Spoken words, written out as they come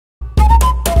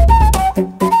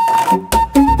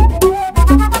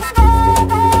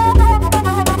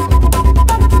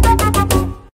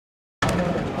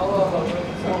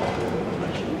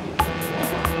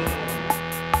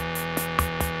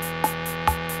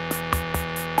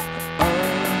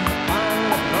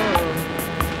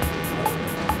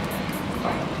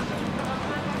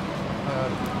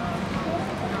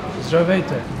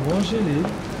Здравейте, може ли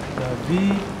да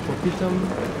ви попитам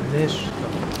нещо?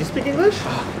 You speak English?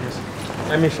 Yes.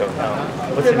 I'm Mishо.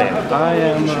 What's your name?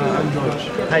 I'm George.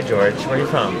 Hi George, where are you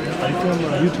from? I'm from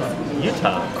Utah.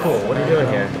 Utah. Cool, what are you doing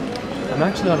here? I'm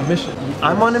actually on a mission.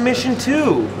 I'm on a mission too.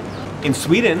 In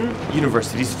Sweden,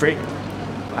 university's free.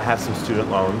 I have some student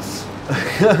loans.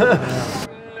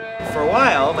 For a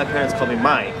while, my parents called me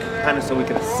Mike, kind of so we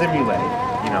could simulate,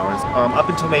 you know, up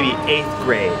until maybe 8th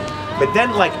grade. But then,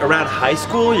 like, around high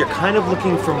school, you're kind of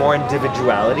looking for more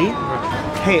individuality.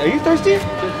 Hey, are you thirsty?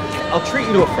 I'll treat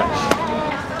you to a fresh.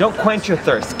 Don't quench your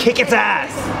thirst. Kick its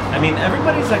ass! I mean,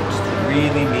 everybody's, like, just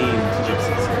really mean to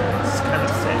gypsies here. It's kind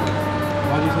of sick.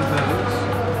 Why do you think that is?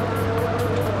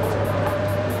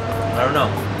 I don't know.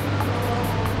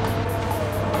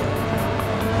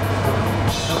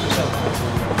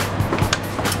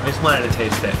 I just wanted to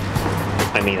taste it.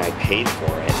 I mean, I paid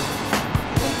for it.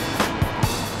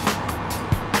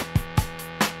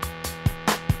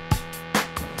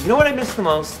 You know what I miss the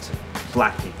most?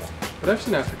 Black people. But I've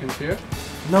seen Africans here.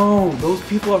 No, those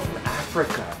people are from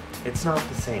Africa. It's not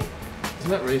the same.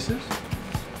 Isn't that racist?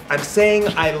 I'm saying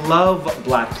I love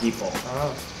black people.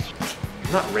 Oh.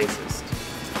 I'm not racist.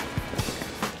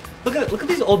 Look at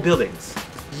these old buildings.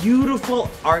 Beautiful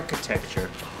architecture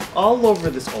all over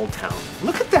this old town.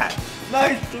 Look at that.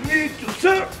 Nice to meet you,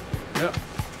 sir. Yeah.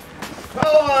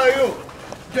 How are you,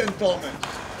 gentlemen?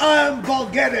 I'm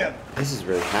Bulgarian. This is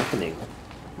really happening.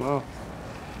 Wow.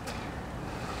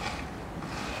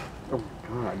 Oh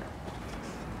my god.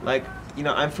 Like, you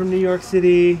know, I'm from New York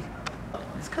City.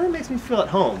 This kind of makes me feel at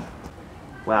home.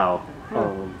 Wow.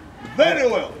 Very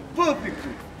well.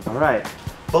 Perfectly. All right.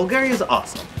 Bulgaria is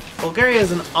awesome. Bulgaria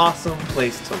is an awesome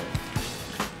place to live.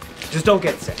 Just don't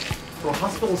get sick. The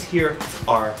hospitals here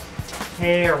are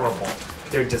terrible.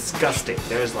 They're disgusting.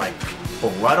 There's like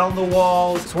blood on the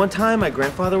walls. So one time my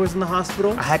grandfather was in the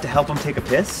hospital. I had to help him take a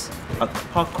piss. A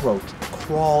cockroach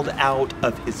crawled out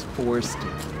of his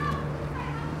foreskin.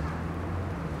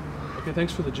 Okay,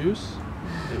 thanks for the juice.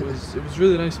 It was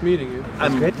really nice meeting you.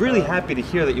 I'm really happy to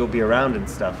hear that you'll be around and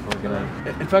stuff. We're gonna...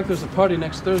 In fact, there's a party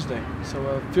next Thursday,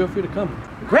 so feel free to come.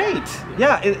 Great!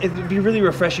 Yeah, it'd be really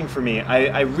refreshing for me.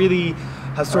 I really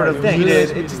have sort of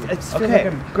needed... It's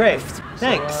okay, great.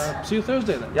 Thanks. So, see you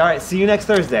Thursday then. All right, see you next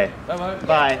Thursday. Bye-bye.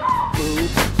 Bye.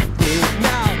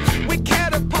 Now, we care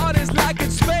to parties like in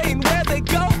Spain where they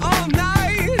go all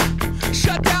night.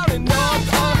 Shut down in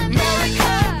North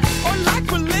America. Or like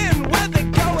Berlin where they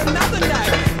go another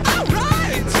night. All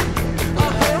right!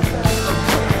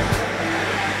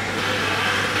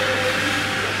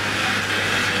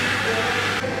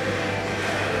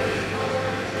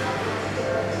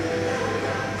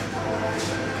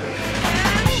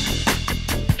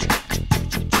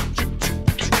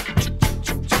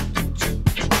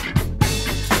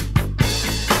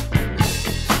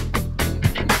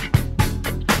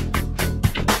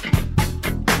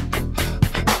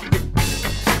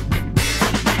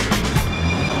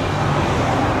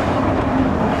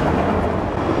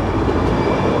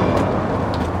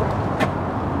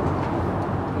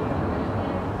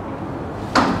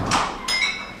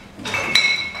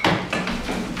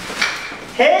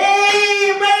 Hey,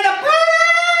 you ready to party?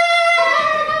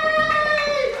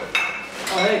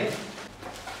 Oh, hey.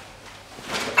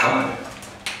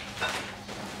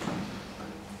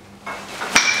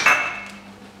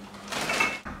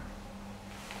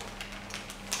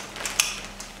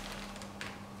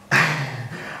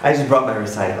 I just brought my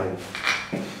recycling.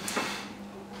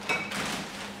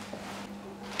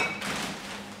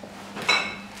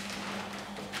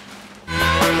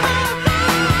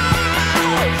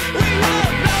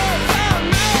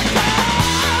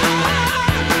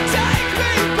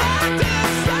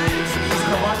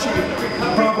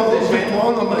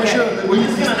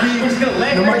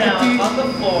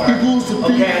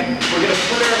 Okay, we're gonna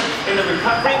put her in the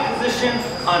recovery position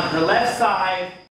on her left side.